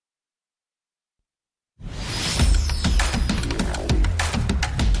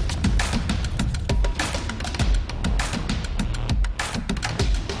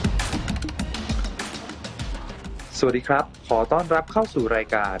สวัสดีครับขอต้อนรับเข้าสู่ราย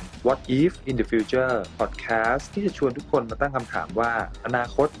การ What If in the Future Podcast ที่จะชวนทุกคนมาตั้งคำถามว่าอนา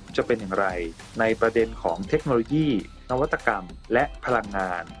คตจะเป็นอย่างไรในประเด็นของเทคโนโลยีนวัตกรรมและพลังง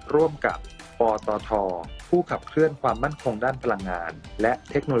านร่วมกับปตท.ผู้ขับเคลื่อนความมั่นคงด้านพลังงานและ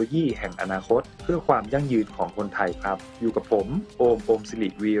เทคโนโลยีแห่งอนาคตเพื่อความยั่งยืนของคนไทยครับอยู่กับผมโอมศิริ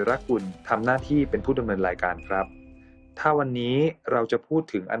วีรกุลทำหน้าที่เป็นผู้ดำเนินรายการครับถ้าวันนี้เราจะพูด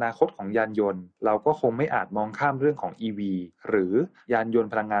ถึงอนาคตของยานยนต์เราก็คงไม่อาจมองข้ามเรื่องของ EV หรือยานยนต์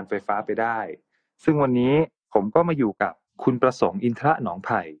พลังงานไฟฟ้าไปได้ซึ่งวันนี้ผมก็มาอยู่กับคุณประสงค์อินทระหนองไ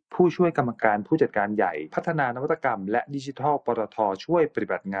ผ่ผู้ช่วยกรรมการผู้จัดการใหญ่พัฒนานวัตกรรมและดิจิทัลปตท.ช่วยปฏิ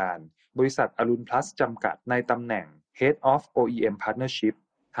บัติงานบริษัทอรุณพลัสจำกัดในตำแหน่ง Head of OEM Partnership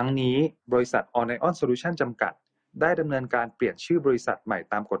ทั้งนี้บริษัท Onion Solution จำกัดได้ดำเนินการเปลี่ยนชื่อบริษัทใหม่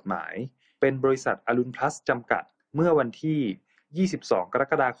ตามกฎหมายเป็นบริษัทอรุณพลัสจำกัดเมื่อวันที่ 22 กร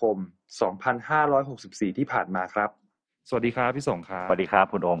กฎาคม 2564 ที่ผ่านมาครับสวัสดีครับพี่สงครับสวัสดีครับ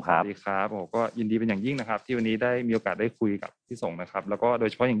คุณโอมครับสวัสดีครับโอ้ก็ยินดีเป็นอย่างยิ่งนะครับที่วันนี้ได้มีโอกาสได้คุยกับพี่สงนะครับแล้วก็โดย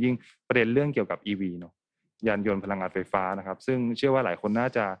เฉพาะอย่างยิ่งประเด็นเรื่องเกี่ยวกับ EV เนาะยานยนต์พลังงานไฟฟ้านะครับซึ่งเชื่อว่าหลายคนน่า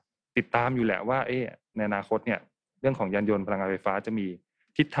จะติดตามอยู่แหละว่าในอนาคตเนี่ยเรื่องของยานยนต์พลังงานไฟฟ้าจะมี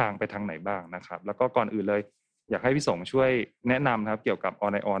ทิศทางไปทางไหนบ้างนะครับแล้วก็ก่อนอื่นเลยอยากให้พี่สงช่วยแนะนำนะครับเกี่ยวกับ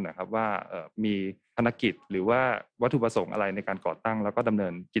Onion นะครับว่ามีภารกิจหรือว่าวัตถุประสงค์อะไรในการก่อตั้งแล้วก็ดำเนิ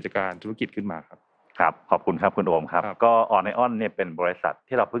นกิจการธุรกิจขึ้นมาครับครับขอบคุณครับคุณโอมครับก็ Onion เนี่ยเป็นบริษัท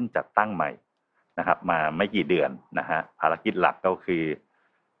ที่เราเพิ่งจัดตั้งใหม่นะครับมาไม่กี่เดือนนะฮะภารกิจหลักก็คือ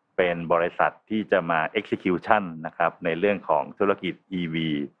เป็นบริษัทที่จะมา execution นะครับในเรื่องของธุรกิจ EV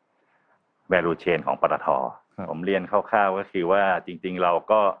value chain ของปตท.ผมเรียนคร่าวๆก็คือว่าจริงๆเรา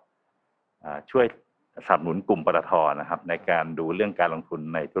ก็ช่วยสนับสนุนกลุ่มปตท.นะครับในการดูเรื่องการลงทุน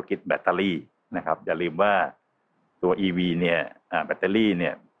ในธุรกิจแบตเตอรี่นะครับอย่าลืมว่าตัว EV เนี่ยแบตเตอรี่เนี่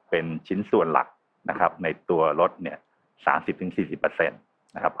ยเป็นชิ้นส่วนหลักนะครับในตัวรถเนี่ย 30-40% น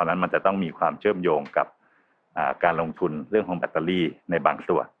ะครับเพราะนั้นมันจะต้องมีความเชื่อมโยงกับการลงทุนเรื่องของแบตเตอรี่ในบาง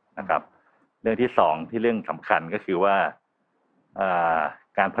ส่วนนะครับเรื่องที่2ที่เรื่องสำคัญก็คือว่า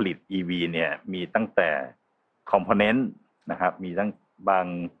การผลิต EV เนี่ยมีตั้งแต่คอมโพเนนต์นะครับมีทั้งบาง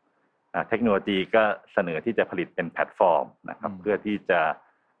เทคโนโลยีก็เสนอที่จะผลิตเป็นแพลตฟอร์มนะครับเพื่อที่จะ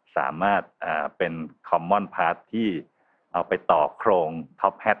สามารถเป็นคอมมอนพาร์ทที่เอาไปต่อโครงท็อ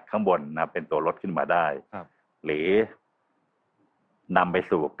ปแฮทข้างบนนะเป็นตัวรถขึ้นมาได้หรือนำไป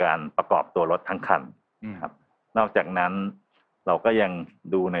สู่การประกอบตัวรถทั้งคันครับนอกจากนั้นเราก็ยัง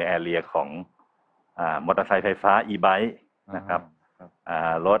ดูในแอเรียของมอเตอร์ไซค์ไฟฟ้า e-bike นะครับ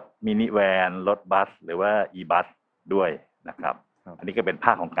รถมินิแวนรถบัสหรือว่า e-bus ด้วยนะครับอันนี้ก็เป็นภ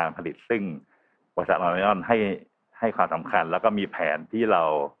าคของการผลิตซึ่งบริษัท Onion ให้ความสำคัญแล้วก็มีแผนที่เรา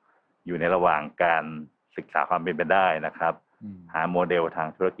อยู่ในระหว่างการศึกษาความเป็นไปได้นะครับหาโมเดลทาง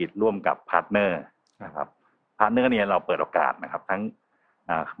ธุรกิจร่วมกับพาร์ทเนอร์นะครับพาร์ทเนอร์เนี่ยเราเปิดโอกาสนะครับทั้ง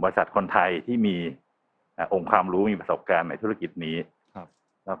บริษัทคนไทยที่มีองค์ความรู้มีประสบการณ์ในธุรกิจนี้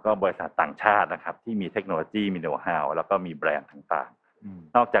แล้วก็บริษัทต่างชาตินะครับที่มีเทคโนโลยีมีโน้ตฮาวแล้วก็มีแบรนด์ต่าง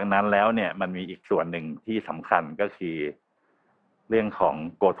ๆนอกจากนั้นแล้วเนี่ยมันมีอีกส่วนหนึ่งที่สำคัญก็คือเรื่องของ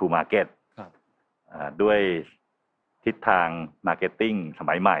go to market ด้วยทิศทาง marketing ส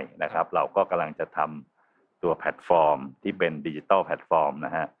มัยใหม่นะครับเราก็กำลังจะทำตัวแพลตฟอร์มที่เป็นดิจิตอลแพลตฟอร์มน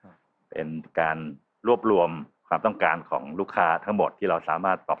ะฮะเป็นการรวบรวมความต้องการของลูกค้าทั้งหมดที่เราสาม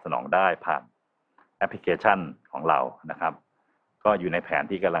ารถตอบสนองได้ผ่านแอปพลิเคชันของเรานะครับก็อยู่ในแผน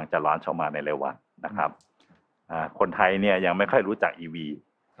ที่กำลังจะลอนช์ออกมาในเร็ววันนะครับคนไทยเนี่ยยังไม่ค่อยรู้จัก EV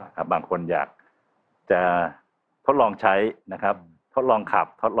ครับบางคนอยากจะทดลองใช้นะครับทดลองขับ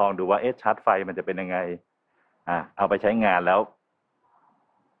ทดลองดูว่าชาร์จไฟมันจะเป็นยังไงเอาไปใช้งานแล้ว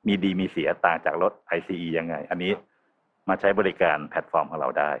มีดีมีเสียต่างจากรถ ICE ยังไงอันนี้มาใช้บริการแพลตฟอร์มของเรา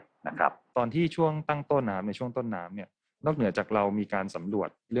ได้นะครับตอนที่ช่วงตั้งต้นในช่วงต้นน้ำเนี่ยนอกเหนือจากเรามีการสำรวจ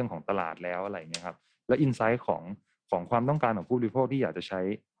เรื่องของตลาดแล้วอะไรเงี้ยครับและอินไซต์ของความต้องการของผู้บริโภคที่อยากจะใช้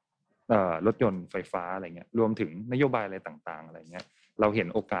รถยนต์ไฟฟ้าอะไรเงี้ยรวมถึงนโยบายอะไรต่างๆอะไรเงี้ยเราเห็น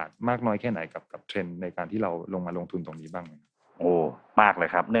โอกาสมากน้อยแค่ไหนกับเทรนด์ในการที่เราลงทุนตรงนี้บ้างโอ้มากเลย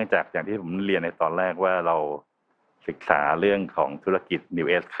ครับเนื่องจากอย่างที่ผมเรียนในตอนแรกว่าเราศึกษาเรื่องของธุรกิจ New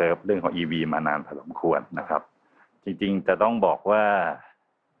S Curve เรื่องของ EV มานานพอสมควรนะครับจริงๆจะต้องบอกว่า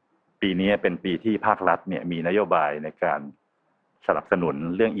ปีนี้เป็นปีที่ภาครัฐเนี่ยมีนโยบายในการสนับสนุน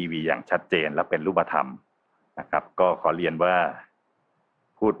เรื่อง EV อย่างชัดเจนและเป็นรูปธรรมนะครับก็ขอเรียนว่า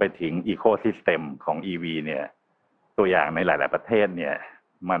พูดไปถึง Ecosystem ของ EV เนี่ยตัวอย่างในหลายๆประเทศเนี่ย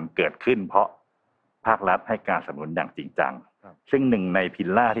มันเกิดขึ้นเพราะภาครัฐให้การสนับสนุนอย่างจริงจังซึ่งหนึ่งในพิล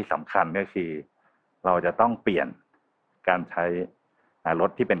ล่าที่สำคัญก็คือเราจะต้องเปลี่ยนการใช้ร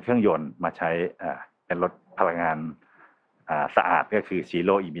ถที่เป็นเครื่องยนต์มาใช้เป็นรถพลังงานสะอาดก็คือ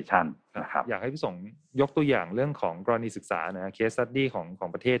Zero Emission นะครับอยากให้พี่สงยกตัวอย่างเรื่องของกรณีศึกษานะ case study ของ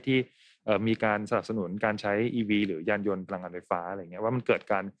ประเทศที่มีการสนับสนุนการใช้ EV หรือยานยนต์พลังงานไฟฟ้าอะไรเงี้ยว่ามันเกิด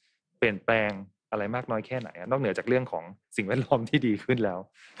การเปลี่ยนแปลงอะไรมากน้อยแค่ไหนนอกเหนือจากเรื่องของสิ่งแวดล้อมที่ดีขึ้นแล้ว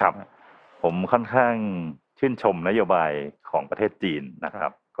ครับผมค่อนข้างชื่นชมนโยบายของประเทศจีนนะครั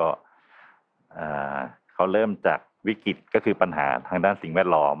บก็เขาเริ่มจากวิกฤตก็คือปัญหาทางด้านสิ่งแวด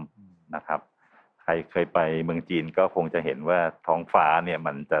ล้อมนะครับใครเคยไปเมืองจีนก็คงจะเห็นว่าท้องฟ้าเนี่ย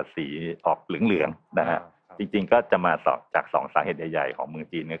มันจะสีออกเหลืองๆนะฮะจริงๆก็จะมาจากสองสาเหตุใหญ่ๆของเมือง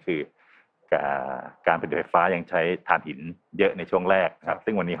จีนก็คือการผลิตไฟฟ้ายังใช้ถ่านหินเยอะในช่วงแรกครับ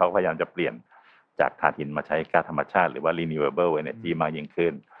ซึ่งวันนี้เขาพยายามจะเปลี่ยนจากถ่านหินมาใช้ก๊าซธรรมชาติหรือว่า renewable energy มากยิ่งขึ้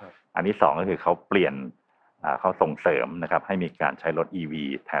นอันที่สองก็คือเขาเปลี่ยนเขาส่งเสริมนะครับให้มีการใช้รถ EV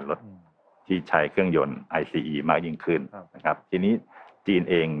แทนรถที่ใช้เครื่องยนต์ ICE มากยิ่งขึ้นนะครับทีนี้จีน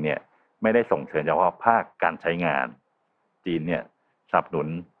เองเนี่ยไม่ได้ส่งเสริมเฉพาะภาคการใช้งานจีนเนี่ยสนับสนุน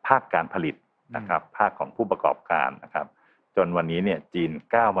ภาคการผลิตนะครับภาคของผู้ประกอบการนะครับจนวันนี้เนี่ยจีน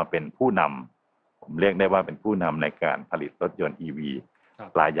ก้าวมาเป็นผู้นำผมเรียกได้ว่าเป็นผู้นำในการผลิตรถยนต์ EV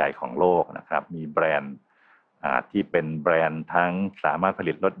รายใหญ่ของโลกนะครับมีแบรนด์ที่เป็นแบรนด์ทั้งสามารถผ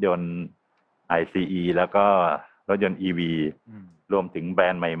ลิตรถยนต์ ICE แล้วก็รถยนต์ EV รวมถึงแบร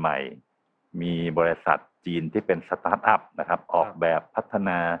นด์ใหม่ๆมีบริษัทจีนที่เป็นสตาร์ทอัพนะครับออกแบบพัฒน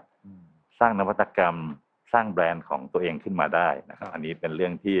าสร้างนวัตกรรมสร้างแบรนด์ของตัวเองขึ้นมาได้นะครับอันนี้เป็นเรื่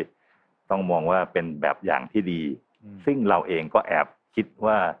องที่ต้องมองว่าเป็นแบบอย่างที่ดีซึ่งเราเองก็แอบคิด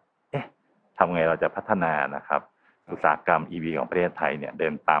ว่าทำไงเราจะพัฒนานะครับอุตสาหกรรม EV ของประเทศไทยเนี่ยเดิ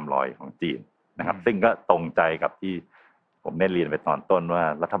นตามรอยของจีนนะครับซึ่งก็ตรงใจกับที่ผมได้เรียนไปตอนต้นว่า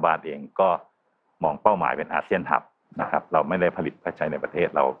รัฐบาลเองก็มองเป้าหมายเป็นอาเซียนฮับนะครับเราไม่ได้ผลิตเพื่อใช้ในประเทศ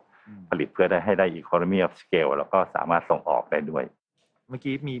เราผลิตเพื่อให้ได้ economy of scale แล้วก็สามารถส่งออกได้ด้วยเมื่อ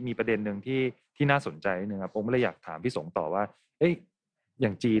กี้มีประเด็นหนึ่งที่น่าสนใจนึงครับผมเลยอยากถามพี่สงต่อว่าอย่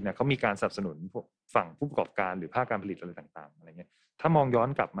างจีนเนี่ยเขามีการสนับสนุนฝั่งผู้ประกอบการหรือภาคการผลิตอะไรต่างๆอะไรเงี้ยถ้ามองย้อน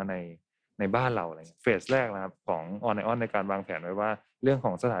กลับมาในบ้านเราอะไรเงี้ยเฟสแรกนะครับของออนไอออนในการวางแผนไว้ว่าเรื่องข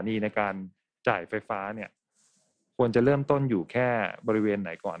องสถานีในการจ่ายไฟฟ้าเนี่ยควรจะเริ่มต้นอยู่แค่บริเวณไหน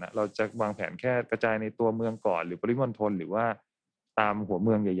ก่อนนะเราจะวางแผนแค่กระจายในตัวเมืองก่อนหรือปริมณฑลหรือว่าตามหัวเ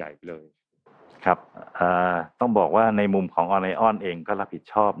มืองใหญ่ๆไปเลยครับต้องบอกว่าในมุมของออนไอออนเองก็รับผิด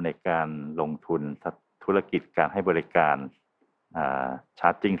ชอบในการลงทุนธุรกิจการให้บริการชา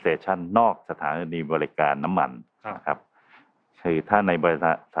ร์จจิ้งสเตชันนอกสถานีบริการน้ำมันนะครับคือถ้าใน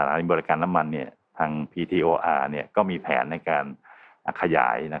สถานีบริการน้ำมันเนี่ยทาง PTOR เนี่ยก็มีแผนในการขยา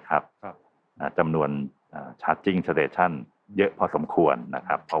ยนะครับจำนวนชาร์จจิ้งสเตชันเยอะพอสมควรนะค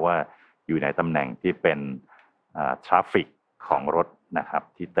รับเพราะว่าอยู่ในตำแหน่งที่เป็นทราฟฟิกของรถนะครับ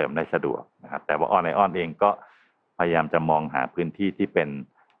ที่เติมได้สะดวกนะครับแต่ว่าออนไอออนเองก็พยายามจะมองหาพื้นที่ที่เป็น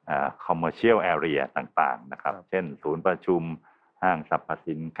commercial area ต่างๆนะครับเช่นศูนย์ประชุมห้างสรรพ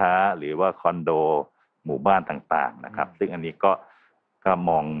สินค้าหรือว่าคอนโดหมู่บ้านต่างๆนะครับซึ่งอันนี้ก็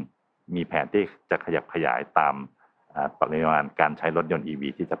มองมีแผนที่จะขยับขยายตามปริมาณการใช้รถยนต์ EV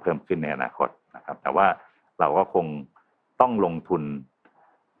ที่จะเพิ่มขึ้นในอนาคตนะครับแต่ว่าเราก็คงต้องลงทุน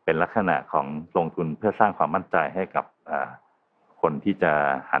เป็นลักษณะของลงทุนเพื่อสร้างความมั่นใจให้กับคนที่จะ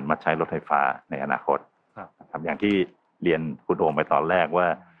หันมาใช้รถไฟฟ้าในอนาคตครับอย่างที่เรียนคุณโอมไปตอนแรกว่า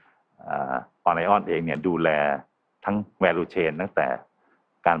ออนไอออนเองเนี่ยดูแลทั้ง value chain ตั้งแต่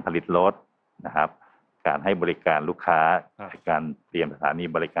การผลิตรถนะครับการให้บริการลูกค้าการเตรียมสถานี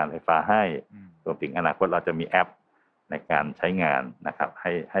บริการไฟฟ้าให้รวมถึงอนาคตเราจะมีแอปในการใช้งานนะครับ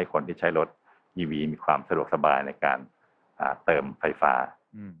ให้คนที่ใช้รถ EV มีความสะดวกสบายในการเติมไฟฟ้า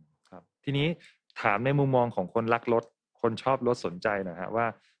ครับทีนี้ถามในมุมมองของคนรักรถคนชอบรถสนใจนะฮะว่า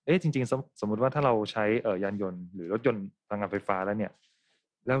จริงๆสมมุติว่าถ้าเราใช้ยานยนต์หรือรถยนต์พลังงานไฟฟ้าแล้วเนี่ย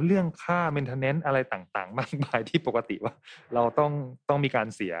แล้วเรื่องค่า maintenance อะไรต่างๆมากมายที่ปกติว่าเราต้องมีการ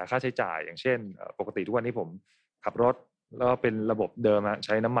เสียค่าใช้จ่ายอย่างเช่นปกติทุกวันนี้ผมขับรถแล้วเป็นระบบเดิมใ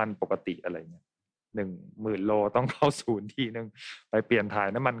ช้น้ำมันปกติอะไรเงี้ย10,000 โลต้องเข้าศูนย์ทีนึงไปเปลี่ยนถ่าย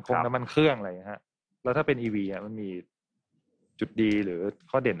น้ำมันน้ำมันเครื่องอะไรฮะแล้วถ้าเป็น EV มันมีจุดดีหรือ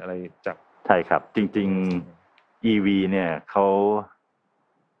ข้อเด่นอะไรจากใช่ครับจริงๆ EV เนี่ยเขา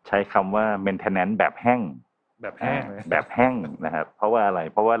ใช้คำว่า maintenance แบบแห้งแบบแห้งนะครับเพราะว่าอะไร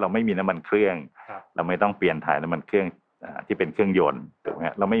เพราะว่าเราไม่มีน้ำมันเครื่องเราไม่ต้องเปลี่ยนถ่ายน้ำมันเครื่องที่เป็นเครื่องยนต์ถูกไหม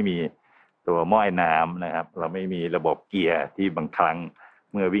เราไม่มีตัวหม้อไอ้น้ำนะครับเราไม่มีระบบเกียร์ที่บางครั้ง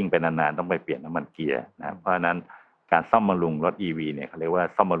เมื่อวิ่งไปนานๆต้องไปเปลี่ยนน้ำมันเกียร์นะเพราะฉะนั้นการซ่อมบำรุงรถ EV เนี่ยเขาเรียกว่า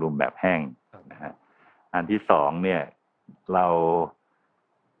ซ่อมบำรุงแบบแห้งนะฮะอันที่สองเนี่ยเรา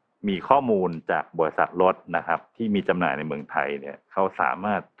มีข้อมูลจากบริษัทรถนะครับที่มีจำหน่ายในเมืองไทยเนี่ยเขาสาม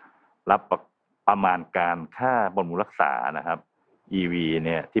ารถรับประมาณการค่าบำรุงรักษานะครับ EV เ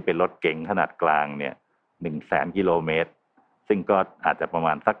นี่ยที่เป็นรถเก๋งขนาดกลางเนี่ย100,000 กิโลเมตรซึ่งก็อาจจะประม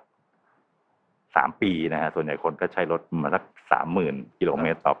าณสัก 3 ปีนะฮะส่วนใหญ่คนก็ใช้รถมาสัก 30,000 กิโลเม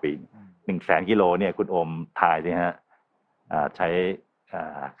ตรต่อปี 100,000 กิโลเนี่ยคุณโอมทายสิฮะใช้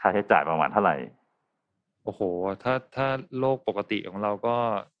ค่าใช้จ่ายประมาณเท่าไหร่โอ้โหถ้าโลกปกติของเราก็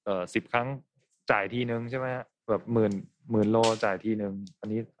10 ครั้งจ่ายทีนึงใช่ไหมฮะแบบหมื่นโลจ่ายทีนึงอัน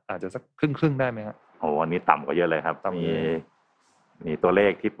นี้อาจจะสักครึ่งได้ไหมฮะโอ้อันนี้ต่ำกว่าเยอะเลยครับมีตัวเล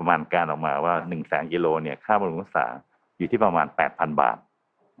ขที่ประมาณการออกมาว่า 100,000 กิโลเนี่ยค่าบำรุงรักษาอยู่ที่ประมาณ 8,000 บาท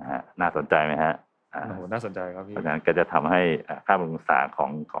นะฮะน่าสนใจไหมฮะโอ้โหน่าสนใจครับพี่เพราะฉะนั้นก็จะทำให้ค่าบำรุงรักษา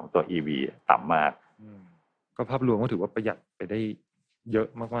ของตัว EV ต่ำมากก็ภาพรวมก็ถือว่าประหยัดไปได้เยอะ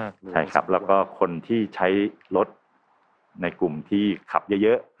มากๆเลยใช่ครับแล้วก็คนที่ใช้รถในกลุ่มที่ขับเย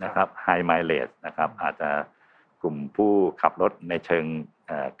อะๆนะครับ High Mileage นะครับอาจจะกลุ่มผู้ขับรถในเชิง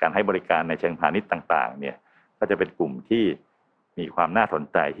การให้บริการในเชิงพาณิชย์ต่างๆเนี่ยก็จะเป็นกลุ่มที่มีความน่าสน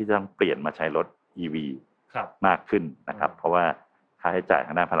ใจที่จะต้องเปลี่ยนมาใช้รถ EV มากขึ้นนะครับเพราะว่าค่าใช้จ่ายท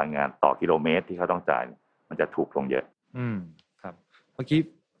างด้านพลังงานต่อกิโลเมตรที่เขาต้องจ่ายมันจะถูกลงเยอะครับเมื่อกี้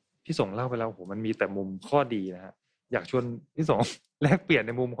พี่สงเล่าไปแล้วโหมันมีแต่มุมข้อดีนะฮะอยากชวนพี่สงแลกเปลี่ยนใ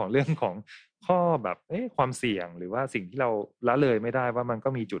นมุมของเรื่องของข้อแบบความเสี่ยงหรือว่าสิ่งที่เราละเลยไม่ได้ว่ามันก็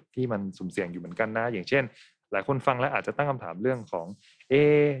มีจุดที่มันสุ่มเสี่ยงอยู่เหมือนกันนะอย่างเช่นหลายคนฟังแล้วอาจจะตั้งคำถามเรื่องของ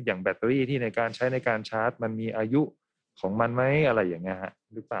อย่างแบตเตอรี่ที่ในการใช้ในการชาร์จมันมีอายุของมันไหมอะไรอย่างเงี้ยฮะ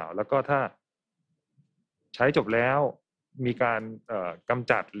หรือเปล่าแล้วก็ถ้าใช้จบแล้วมีการก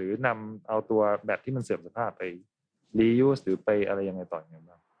ำจัดหรือนำเอาตัวแบตที่มันเสื่อมสภาพไป reuse หรือไปอะไรยังไงต่ออย่างเงี้ย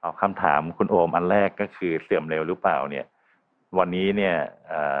บ้างเอาคำถามคุณโอมอันแรกก็คือเสื่อมเร็วหรือเปล่าเนี่ยวันนี้เนี่ย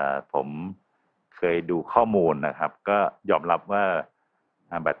ผมเคยดูข้อมูลนะครับก็ยอมรับว่า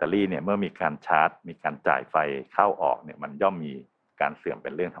แบตเตอรี่เนี่ยเมื่อมีการชาร์จมีการจ่ายไฟเข้าออกเนี่ยมันย่อมมีการเสื่อมเป็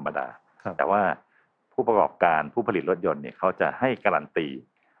นเรื่องธรรมดาแต่ว่าผู้ประกอบการผู้ผลิตรถยนต์เนี่ยเขาจะให้การันตี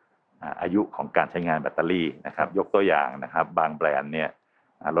อายุของการใช้งานแบตเตอรี่นะครับยกตัวอย่างนะครับบางแบรนด์เนี่ย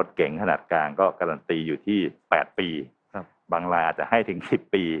รถเก๋งขนาดกลางก็การันตีอยู่ที่8 ปีบางรายอาจจะให้ถึง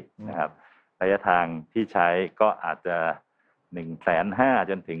10 ปีนะครับระยะทางที่ใช้ก็อาจจะ 150,000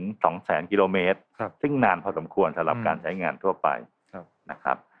 จนถึง 200,000 กิโลเมตรซึ่งนานพอสมควรสำหรับการใช้งานทั่วไปนะค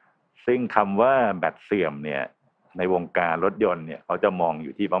รับซึ่งคำว่าแบตเสื่อมเนี่ยในวงการรถยนต์เนี่ยเขาจะมองอ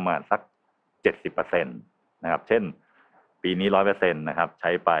ยู่ที่ประมาณสัก 70% นะครับเช่นปีนี้ 100% นะครับใ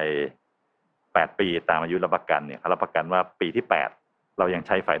ช้ไป8 ปีตามอายุรับประกันเนี่ยเขารับประกันว่าปีที่8เรายังใ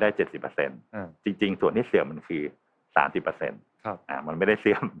ช้ไฟได้ 70% จริงๆส่วนที่เสื่อมมันคือ 30% ครับมันไม่ได้เ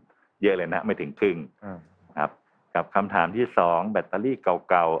สื่อมเยอะเลยนะไม่ถึงครึ่งครับกับคำถามที่2แบตเตอรี่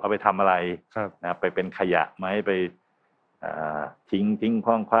เก่าๆเอาไปทำอะไรนะไปเป็นขยะไหมไปทิ้งค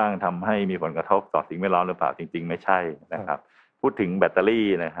ว้างๆทำให้มีผลกระทบต่อสิ่งแวดล้อมหรือเปล่าจริงๆไม่ใช่นะครับพูดถึงแบตเตอรี่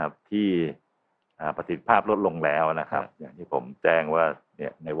นะครับที่ประสิทธิภาพลดลงแล้วนะครับอย่างที่ผมแจ้งว่าเนี่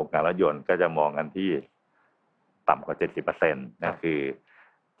ยในวงการรถยนต์ก็จะมองกันที่ต่ำกว่า 70% นะคือ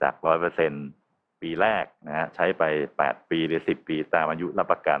จาก 100% ปีแรกนะฮะใช้ไป8 ปีหรือ10 ปีตามอายุรับ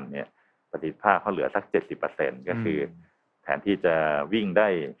ประกันเนี่ยประสิทธิภาพเขาเหลือสัก 70% ก็คือแทนที่จะวิ่งได้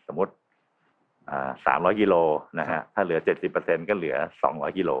สมมติ300 กิโลนะฮะถ้าเหลือ 70% ก็เหลือ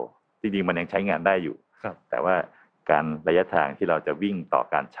200 กิโลจริงๆมันยังใช้งานได้อยู่แต่ว่าการระยะทางที่เราจะวิ่งต่อ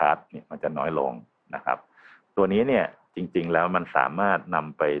การชาร์จเนี่ยมันจะน้อยลงนะครับตัวนี้เนี่ยจริงๆแล้วมันสามารถน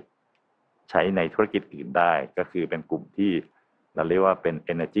ำไปใช้ในธุรกิจอื่นได้ก็คือเป็นกลุ่มที่เราเรียกว่าเป็น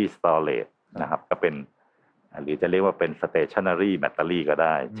energy storage นะครับก็เป็นหรือจะเรียกว่าเป็น stationary battery ก็ไ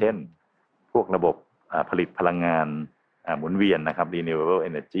ด้เช่นพวกระบบผลิตพลังงานหมุนเวียนนะครับ renewable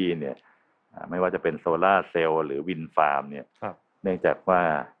energy เนี่ยไม่ว่าจะเป็นโซลาร์เซลล์หรือวินฟาร์มเนี่ยเนื่องจากว่า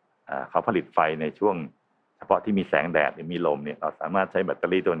เขาผลิตไฟในช่วงเฉพาะที่มีแสงแดดหรือมีลมเนี่ยเราสามารถใช้แบตเตอ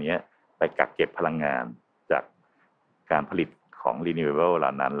รี่ตัวนี้ไปกักเก็บพลังงานจากการผลิตของ renewable เหล่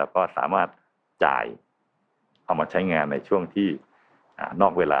านั้นแล้วก็สามารถจ่ายเอามาใช้งานในช่วงที่นอ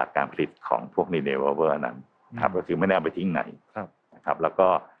กเวลาการผลิตของพวก renewable นั้นครับก็คือไม่ได้เอาไปทิ้งไหนนะครับแล้วก็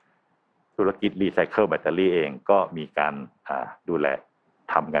ธุรกิจรีไซเคิลแบตเตอรี่เองก็มีการดูแล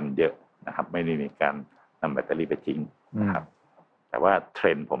ทำกันเยอะนะครับไม่ได้มีการนำแบตเตอรี่ไปทิ้งนะครับแต่ว่าเทร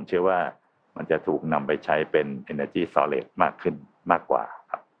นด์ผมเชื่อว่ามันจะถูกนำไปใช้เป็น energy storage มากขึ้นมากกว่า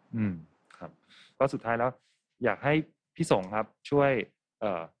ครับครับก็สุดท้ายแล้วอยากให้พี่สงครับช่วย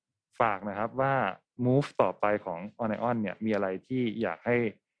ฝากนะครับว่า move ต่อไปของ On-Ion เนี่ยมีอะไรที่อยากให้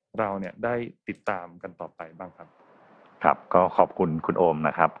เราเนี่ยได้ติดตามกันต่อไปบ้างครับครับก็ขอบคุณคุณโอมน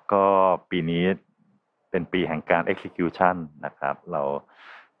ะครับก็ปีนี้เป็นปีแห่งการ execution นะครับเรา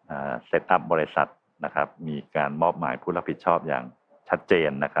set up บริษัทนะครับมีการมอบหมายผู้รับผิดชอบอย่างชัดเจน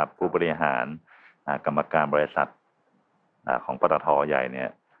นะครับผู้บริหารกรรมการบริษัทของปตท.ใหญ่เนี่ย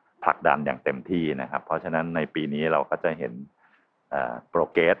ผลักดันอย่างเต็มที่นะครับเพราะฉะนั้นในปีนี้เราก็จะเห็นโปร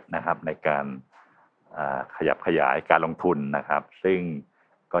เกรสนะครับในการขยับขยายการลงทุนนะครับซึ่ง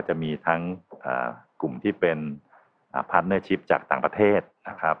ก็จะมีทั้งกลุ่มที่เป็นพาร์ทเนอร์ชิพจากต่างประเทศ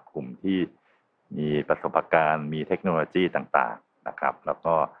นะครับกลุ่มที่มีประสบการณ์มีเทคโนโลยีต่างๆนะครับแล้ว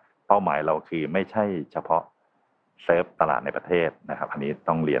ก็เป้าหมายเราคือไม่ใช่เฉพาะเซิร์ฟตลาดในประเทศนะครับอันนี้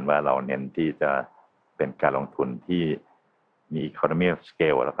ต้องเรียนว่าเราเน้นที่จะเป็นการลงทุนที่มี economy of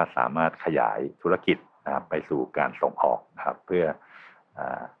scale แล้วก็สามารถขยายธุรกิจนะครับไปสู่การส่งออกนะครับเพื่อ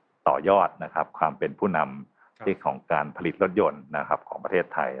ต่อยอดนะครับความเป็นผู้นำที่ของการผลิตรถยนต์นะครับของประเทศ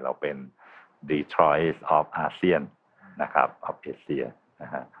ไทยเราเป็น Detroit of ASEAN นะครับ of Asia น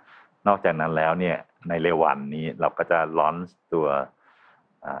ะฮะนอกจากนั้นแล้วเนี่ยในเร็ววันนี้เราก็จะลอนช์ตัว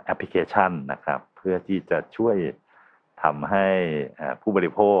แอปพลิเคชันนะครับเพื่อที่จะช่วยทำให้ผู้บ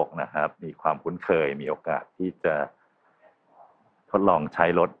ริโภคนะครับมีความคุ้นเคยมีโอกาสที่จะทดลองใช้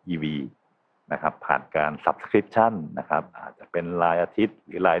รถ EV นะครับผ่านการ Subscription นะครับอาจจะเป็นรายอาทิตย์ห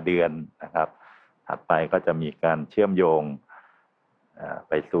รือรายเดือนนะครับถัดไปก็จะมีการเชื่อมโยง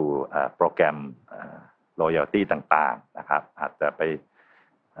ไปสู่โปรแกรมloyalty ต่างๆนะครับอาจจะไป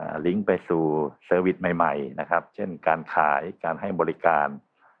ลิงก์ไปสู่เซอร์วิสใหม่ๆนะครับเช่นการขายการให้บริการ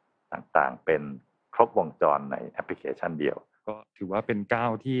ต่างๆเป็นครบวงจรในแอปพลิเคชันเดียวก็ถือว่าเป็นก้า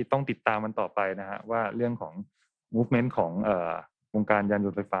วที่ต้องติดตามมันต่อไปนะฮะว่าเรื่องของ movement ของวงการยานย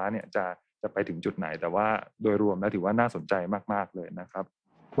นต์ไฟฟ้าเนี่ยจะไปถึงจุดไหนแต่ว่าโดยรวมแล้วถือว่าน่าสนใจมากๆเลยนะครับ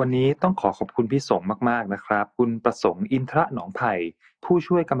วันนี้ต้องขอบคุณพี่สงมากๆนะครับคุณประสงค์อินทระหนองไผ่ผู้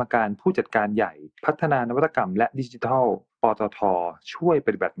ช่วยกรรมการผู้จัดการใหญ่พัฒนานวัตกรรมและดิจิทัลปตท.ช่วยป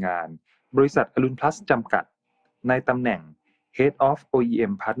ฏิบัติงานบริษัทอรุณพลัสจำกัดในตำแหน่ง Head of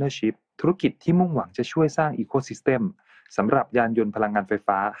OEM Partnership ธุรกิจที่มุ่งหวังจะช่วยสร้าง Ecosystem สำหรับยานยนต์พลังงานไฟ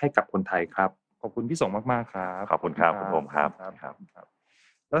ฟ้าให้กับคนไทยครับขอบคุณพี่สงมากๆครับขอบคุณครับคุณผมครับ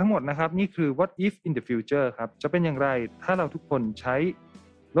แล้วทั้งหมดนะครับนี่คือ What if in the future ครับจะเป็นอย่างไรถ้าเราทุกคนใช้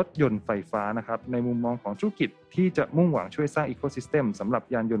รถยนต์ไฟฟ้านะครับในมุมมองของธุรกิจที่จะมุ่งหวังช่วยสร้าง Ecosystem สำหรับ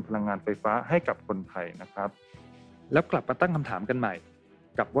ยานยนต์พลังงานไฟฟ้าให้กับคนไทยนะครับแล้วกลับมาตั้งคำถามกันใหม่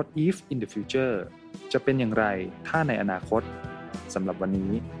กับ What if in the future จะเป็นอย่างไรถ้าในอนาคตสำหรับวัน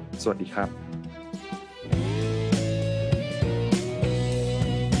นี้สวัสดีครับ